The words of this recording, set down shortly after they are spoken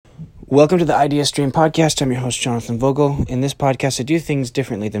Welcome to the Idea Stream podcast. I'm your host, Jonathan Vogel. In this podcast, I do things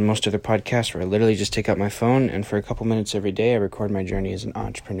differently than most other podcasts where I literally just take out my phone and for a couple minutes every day, I record my journey as an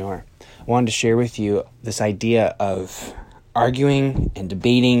entrepreneur. I wanted to share with you this idea of arguing and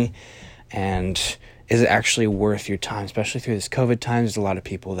debating, and is it actually worth your time, especially through this COVID time. There's a lot of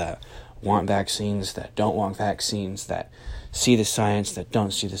people that want vaccines, that don't want vaccines, that see the science, that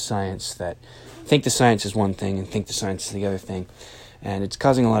don't see the science, that think the science is one thing and think the science is the other thing. And it's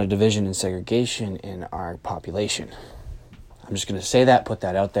causing a lot of division and segregation in our population. I'm just going to say that, put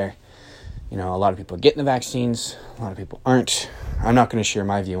that out there. You know, a lot of people are getting the vaccines, a lot of people aren't. I'm not going to share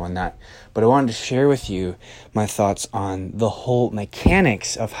my view on that, but I wanted to share with you my thoughts on the whole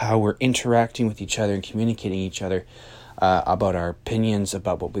mechanics of how we're interacting with each other and communicating each other about our opinions,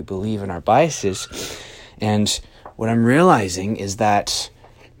 about what we believe and our biases. And what I'm realizing is that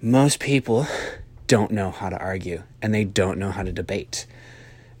most people don't know how to argue and they don't know how to debate.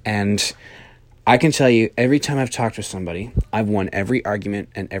 And I can tell you, every time I've talked with somebody, I've won every argument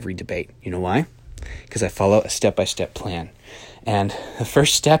and every debate. You know why? Because I follow a step-by-step plan. And the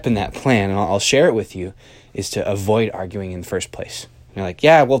first step in that plan, and I'll share it with you, is to avoid arguing in the first place. You're like,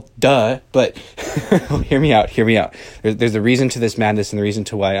 yeah, well, duh, but hear me out. There's a reason to this madness and the reason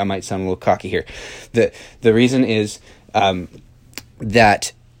to why I might sound a little cocky here. The reason is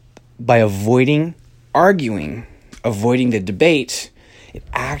that by avoiding arguing, avoiding the debate, it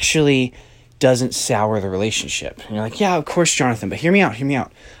actually doesn't sour the relationship. And you're like, yeah, of course, Jonathan, but hear me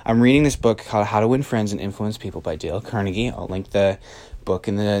out. I'm reading this book called How to Win Friends and Influence People by Dale Carnegie. I'll link the book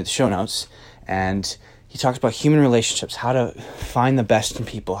in the show notes. And he talks about human relationships, how to find the best in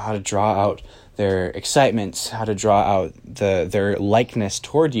people, how to draw out their excitements, how to draw out their likeness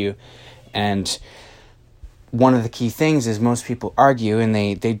toward you. And one of the key things is most people argue and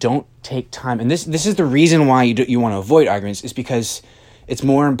they don't take time. And this is the reason why you want to avoid arguments, is because it's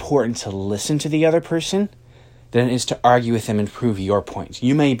more important to listen to the other person than it is to argue with them and prove your point.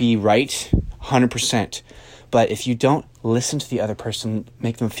 You may be right 100%, but if you don't listen to the other person,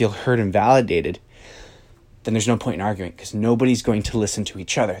 make them feel heard and validated, then there's no point in arguing, because nobody's going to listen to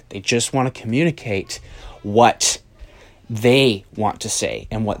each other. They just want to communicate what they want to say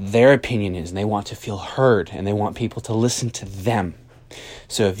and what their opinion is, and they want to feel heard, and they want people to listen to them.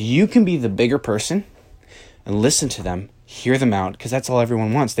 So if you can be the bigger person and listen to them, hear them out, because that's all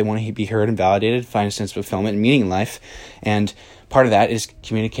everyone wants. They want to be heard and validated, find a sense of fulfillment and meaning in life, and part of that is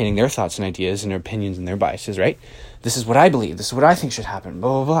communicating their thoughts and ideas and their opinions and their biases, right? This is what I believe. This is what I think should happen,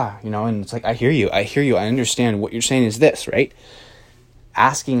 blah, blah, blah, and it's like, I hear you, I understand what you're saying is this, right?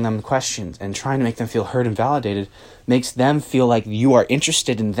 Asking them questions and trying to make them feel heard and validated makes them feel like you are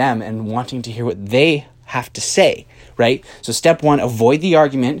interested in them and wanting to hear what they have to say, right? So step 1, avoid the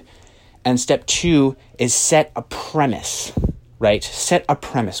argument. And step 2 is set a premise, right? Set a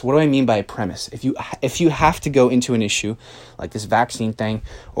premise. What do I mean by a premise? If you have to go into an issue like this vaccine thing,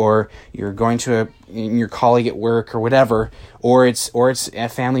 or you're going to your colleague at work or whatever, or it's a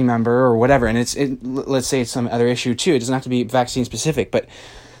family member or whatever, and let's say it's some other issue too. It doesn't have to be vaccine specific, but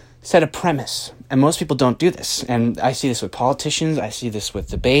set a premise. And most people don't do this. And I see this with politicians. I see this with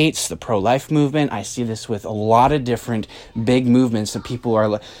debates, the pro-life movement. I see this with a lot of different big movements that people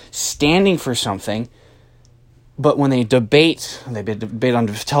are standing for something. But when they debate on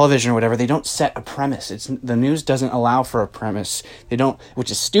television or whatever, they don't set a premise. The news doesn't allow for a premise. They don't,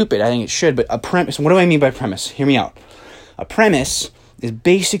 which is stupid. I think it should. But a premise, what do I mean by premise? Hear me out. A premise is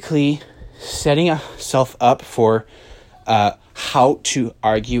basically setting yourself up for how to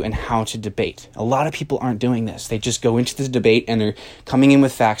argue and how to debate. A lot of people aren't doing this. They just go into this debate and they're coming in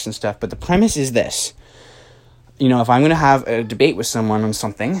with facts and stuff. But the premise is this. You know, if I'm going to have a debate with someone on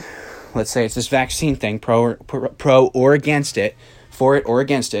something, let's say it's this vaccine thing, pro or against it, for it or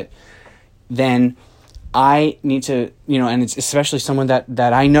against it, then I need to, and it's especially someone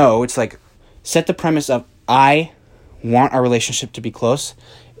that I know, it's like, set the premise of, I want our relationship to be close.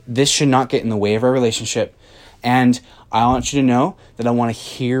 This should not get in the way of our relationship. And I want you to know that I want to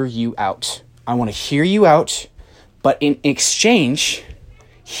hear you out. I want to hear you out, but in exchange,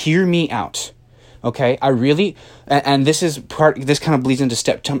 hear me out. Okay? And this kind of bleeds into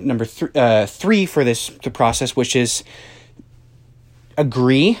step number 3 for the process, which is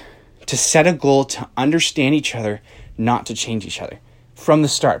agree to set a goal to understand each other, not to change each other from the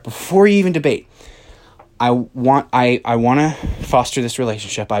start, before you even debate. I want to foster this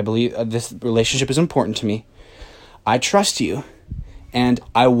relationship. I believe this relationship is important to me. I trust you, and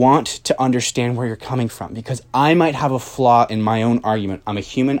I want to understand where you're coming from, because I might have a flaw in my own argument. I'm a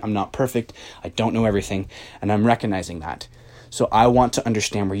human. I'm not perfect. I don't know everything, and I'm recognizing that. So I want to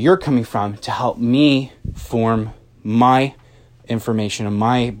understand where you're coming from to help me form my information and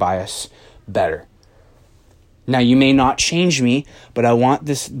my bias better. Now, you may not change me, but I want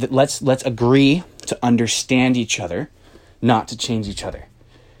this, let's agree to understand each other, not to change each other.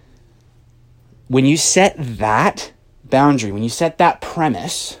 When you set that boundary, when you set that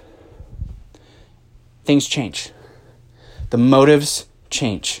premise, things change. The motives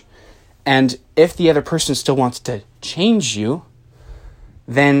change. And if the other person still wants to change you,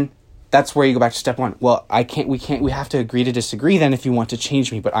 then that's where you go back to step one. Well, we have to agree to disagree then if you want to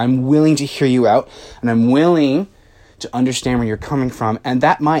change me, but I'm willing to hear you out, and I'm willing to understand where you're coming from, and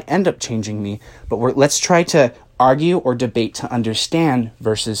that might end up changing me, but let's try to argue or debate to understand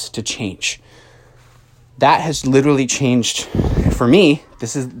versus to change. That has literally changed, for me,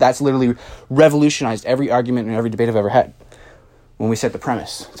 that's literally revolutionized every argument and every debate I've ever had when we set the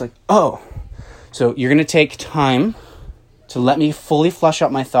premise. It's like, oh, so you're going to take time to let me fully flush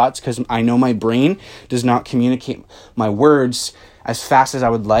out my thoughts, because I know my brain does not communicate my words as fast as I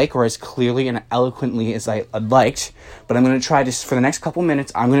would like or as clearly and eloquently as I'd liked. But I'm going to try to, for the next couple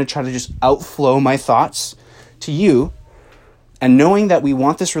minutes, I'm going to try to just outflow my thoughts to you, and knowing that we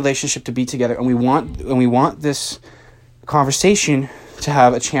want this relationship to be together, and we want this conversation to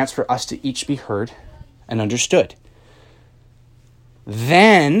have a chance for us to each be heard and understood.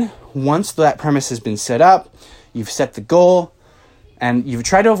 Then, once that premise has been set up, you've set the goal, and you've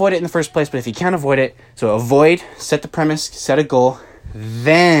tried to avoid it in the first place, but if you can't avoid it, so avoid, set the premise, set a goal,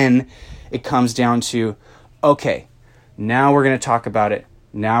 then it comes down to, okay, now we're going to talk about it,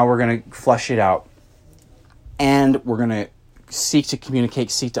 now we're going to flush it out, and we're going to seek to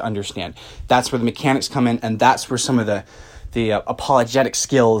communicate, seek to understand. That's where the mechanics come in, and that's where some of the apologetic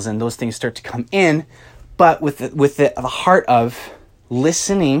skills and those things start to come in, but with the heart of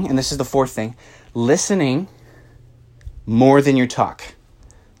listening, and this is the fourth thing, listening more than you talk.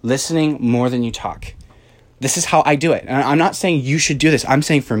 Listening more than you talk. This is how I do it. And I'm not saying you should do this. I'm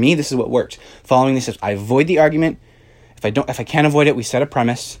saying for me, this is what worked. Following these steps, I avoid the argument. If I can't avoid it, we set a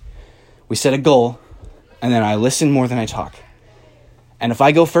premise, we set a goal, and then I listen more than I talk. And if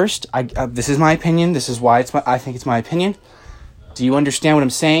I go first, this is my opinion. This is why I think it's my opinion. Do you understand what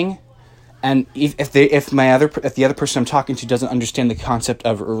I'm saying? And if the other person I'm talking to doesn't understand the concept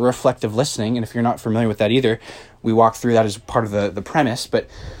of reflective listening, and if you're not familiar with that either, we walk through that as part of the premise. But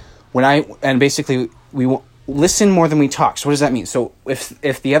basically we listen more than we talk. So what does that mean? So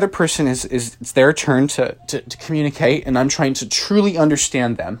if the other person it's their turn to communicate, and I'm trying to truly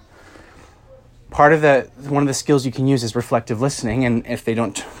understand them, one of the skills you can use is reflective listening. And if they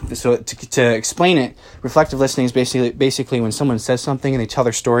don't, so to explain it, reflective listening is basically when someone says something and they tell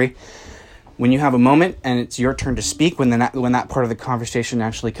their story. When you have a moment and it's your turn to speak, when that part of the conversation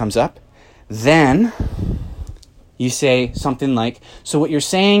actually comes up, then you say something like, so what you're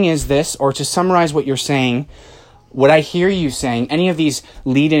saying is this, or to summarize what you're saying, what I hear you saying, any of these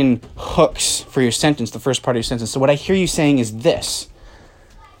lead-in hooks for your sentence, the first part of your sentence, so what I hear you saying is this.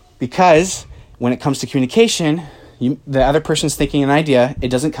 Because when it comes to communication, the other person's thinking an idea, it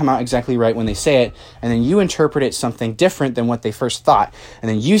doesn't come out exactly right when they say it, and then you interpret it something different than what they first thought, and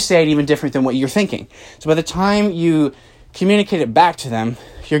then you say it even different than what you're thinking. So by the time you communicate it back to them,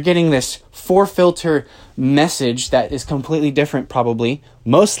 you're getting this 4-filter message that is completely different, probably,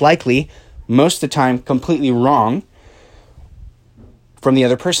 most likely, most of the time, completely wrong from the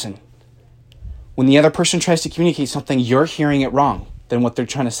other person. When the other person tries to communicate something, you're hearing it wrong than what they're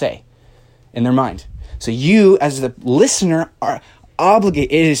trying to say in their mind. So you, as the listener, are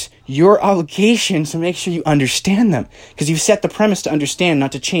obligated. It is your obligation to make sure you understand them, because you've set the premise to understand,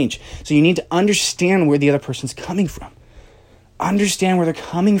 not to change. So you need to understand where the other person's coming from. Understand where they're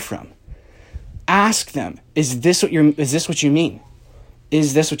coming from. Ask them, is this what you mean?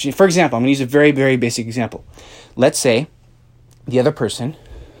 Is this what you, for example, I'm going to use a very, very basic example. Let's say the other person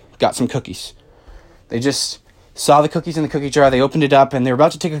got some cookies. They just saw the cookies in the cookie jar. They opened it up and they were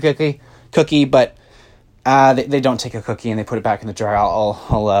about to take a cookie, but they don't take a cookie and they put it back in the jar. I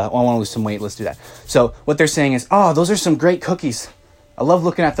want to lose some weight. Let's do that. So what they're saying is, oh, those are some great cookies. I love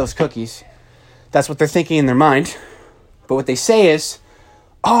looking at those cookies. That's what they're thinking in their mind. But what they say is,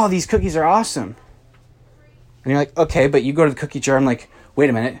 oh, these cookies are awesome. And you're like, okay, but you go to the cookie jar. I'm like, wait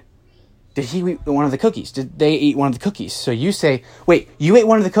a minute. Did he eat one of the cookies? Did they eat one of the cookies? So you say, wait, you ate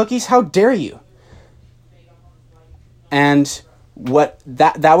one of the cookies? How dare you? And what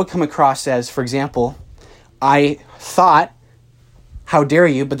that would come across as, for example, I thought, how dare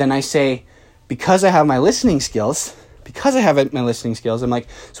you? But then I say, because I have my listening skills, I'm like,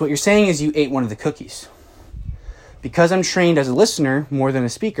 so what you're saying is you ate one of the cookies. Because I'm trained as a listener more than a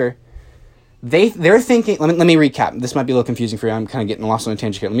speaker, they're thinking, let me recap. This might be a little confusing for you. I'm kind of getting lost on a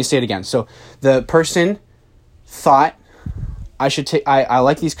tangent here. Let me say it again. So the person thought, I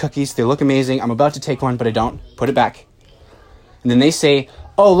like these cookies. They look amazing. I'm about to take one, but I don't. Put it back. And then they say,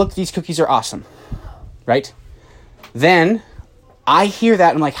 oh, look, these cookies are awesome. Right? Then I hear that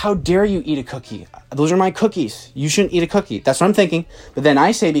and I'm like, how dare you eat a cookie? Those are my cookies. You shouldn't eat a cookie. That's what I'm thinking. But then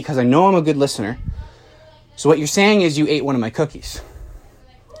I say, because I know I'm a good listener, so what you're saying is you ate one of my cookies.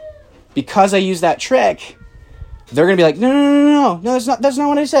 Because I use that trick, they're going to be like, no, that's not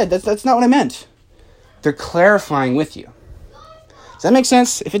what I said. That's not what I meant. They're clarifying with you. Does that make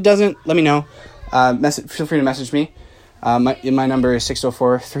sense? If it doesn't, let me know. Feel free to message me. My number is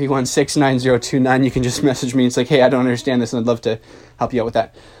 604-316-9029. You can just message me. It's like, hey, I don't understand this, and I'd love to help you out with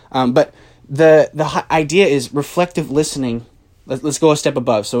that. But the idea is reflective listening. Let's go a step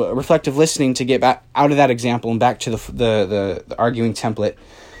above. So reflective listening, to get back out of that example and back to the arguing template.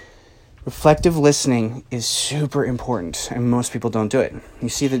 Reflective listening is super important, and most people don't do it. You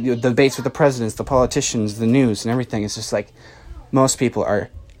see the debates with the presidents, the politicians, the news, and everything. It's just like most people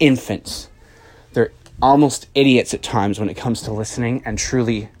are infants. They're almost idiots at times when it comes to listening and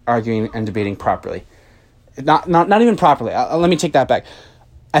truly arguing and debating properly. Not even properly. Let me take that back.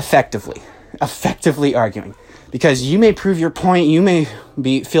 Effectively arguing. Because you may prove your point, you may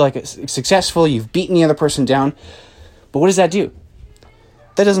feel like it's successful, you've beaten the other person down, but what does that do?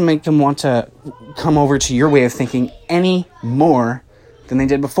 That doesn't make them want to come over to your way of thinking any more than they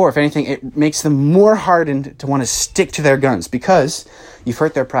did before. If anything, it makes them more hardened to want to stick to their guns because you've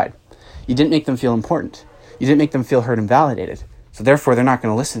hurt their pride. You didn't make them feel important. You didn't make them feel heard and validated. So therefore, they're not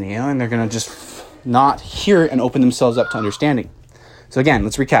going to listen to you, and they're going to just not hear and open themselves up to understanding. So again,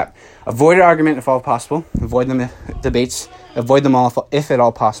 let's recap. Avoid an argument if all possible. Avoid debates. Avoid them all if at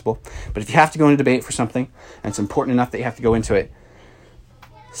all possible. But if you have to go into debate for something, and it's important enough that you have to go into it,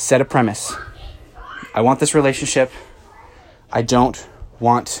 set a premise. I want this relationship. I don't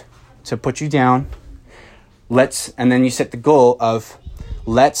want to put you down. And then you set the goal of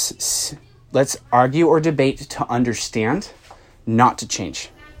let's argue or debate to understand, not to change.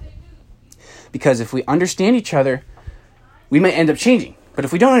 Because if we understand each other, we might end up changing. But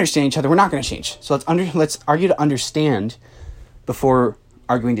if we don't understand each other, we're not going to change. So let's argue to understand before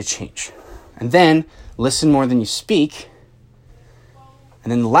arguing to change. And then listen more than you speak.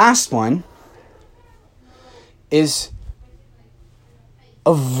 And then the last one is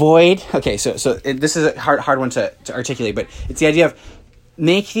avoid. Okay, so this is a hard one to articulate, but it's the idea of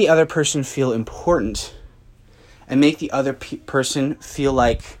make the other person feel important and make the other person feel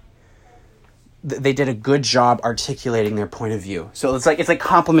like they did a good job articulating their point of view. So it's like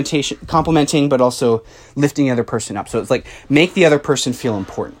complimenting, but also lifting the other person up. So it's like make the other person feel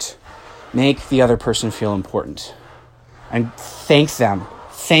important. Make the other person feel important. And thank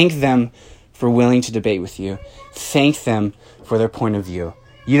them for willing to debate with you. Thank them for their point of view.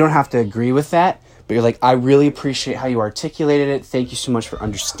 You don't have to agree with that, but you're like, I really appreciate how you articulated it. Thank you so much for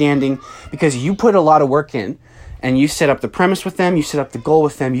understanding, because you put a lot of work in and you set up the premise with them. You set up the goal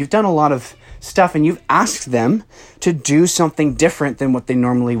with them. You've done a lot of stuff and you've asked them to do something different than what they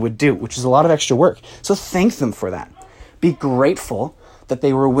normally would do, which is a lot of extra work. So thank them for that. Be grateful that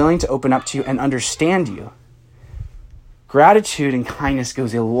they were willing to open up to you and understand you. Gratitude and kindness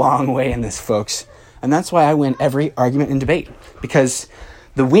goes a long way in this, folks. And that's why I win every argument and debate. Because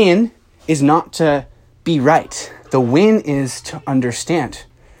the win is not to be right. The win is to understand.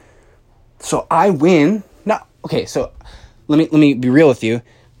 So I win. So let me be real with you.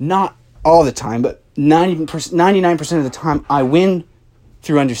 Not all the time, but 99% of the time, I win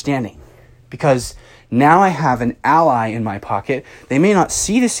through understanding. Because now I have an ally in my pocket. They may not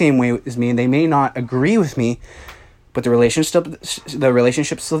see the same way as me, and they may not agree with me, but the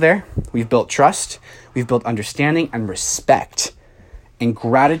relationship's still there. We've built trust. We've built understanding and respect and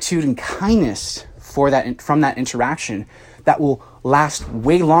gratitude and kindness from that interaction that will last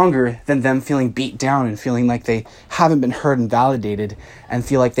way longer than them feeling beat down and feeling like they haven't been heard and validated and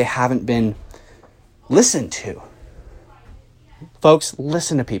feel like they haven't been listened to. Folks,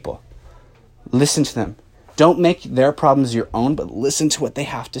 listen to people. Listen to them. Don't make their problems your own, but listen to what they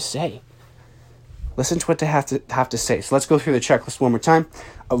have to say. Listen to what they have to say. So let's go through the checklist one more time.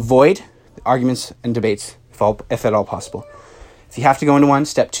 Avoid arguments and debates if at all possible. If you have to go into one,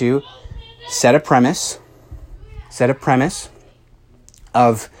 step 2, set a premise. Set a premise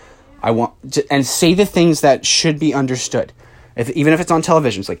of and say the things that should be understood. Even if it's on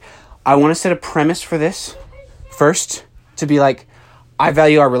television, it's like, I want to set a premise for this first to be like, I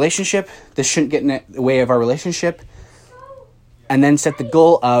value our relationship. This shouldn't get in the way of our relationship. And then set the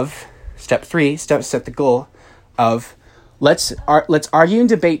goal of step 3. Set the goal of let's argue and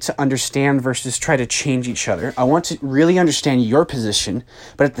debate to understand versus try to change each other. I want to really understand your position,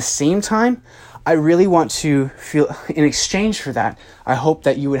 but at the same time, I really want to feel, in exchange for that, I hope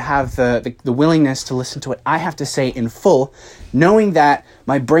that you would have the willingness to listen to what I have to say in full, knowing that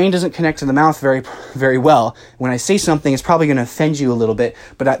my brain doesn't connect to the mouth very, very well. When I say something, it's probably going to offend you a little bit,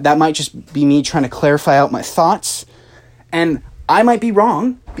 but that might just be me trying to clarify out my thoughts. And I might be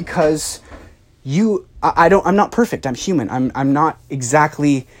wrong because I'm not perfect. I'm human. I'm not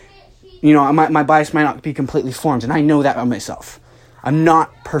exactly, my bias might not be completely formed, and I know that about myself. I'm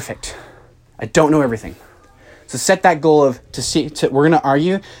not perfect. I don't know everything. So set that goal of we're going to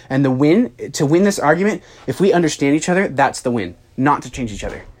argue, and to win this argument, if we understand each other, that's the win, not to change each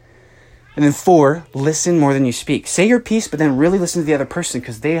other. And then 4, listen more than you speak. Say your piece, but then really listen to the other person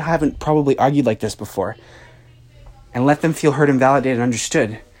because they haven't probably argued like this before. And let them feel heard and validated and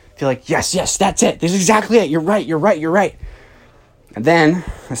understood. Feel like, yes, that's it. This is exactly it. You're right. And then,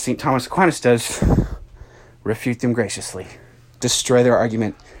 as St. Thomas Aquinas does, refute them graciously. Destroy their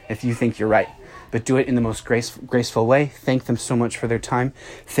argument if you think you're right. But do it in the most graceful way. Thank them so much for their time.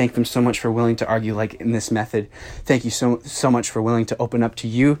 Thank them so much for willing to argue like in this method. Thank you so much for willing to open up to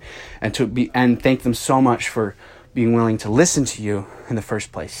you and thank them so much for being willing to listen to you in the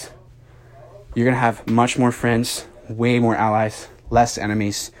first place. You're going to have much more friends, way more allies, less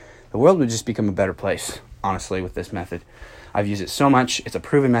enemies. The world would just become a better place, honestly, with this method. I've used it so much. It's a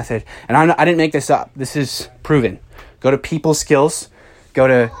proven method. And I didn't make this up. This is proven. Go to People Skills. Go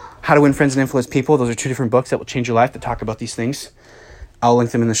to How to Win Friends and Influence People. Those are 2 different books that will change your life that talk about these things. I'll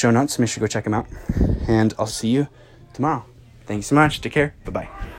link them in the show notes. Make sure to go check them out. And I'll see you tomorrow. Thank you so much. Take care. Bye-bye.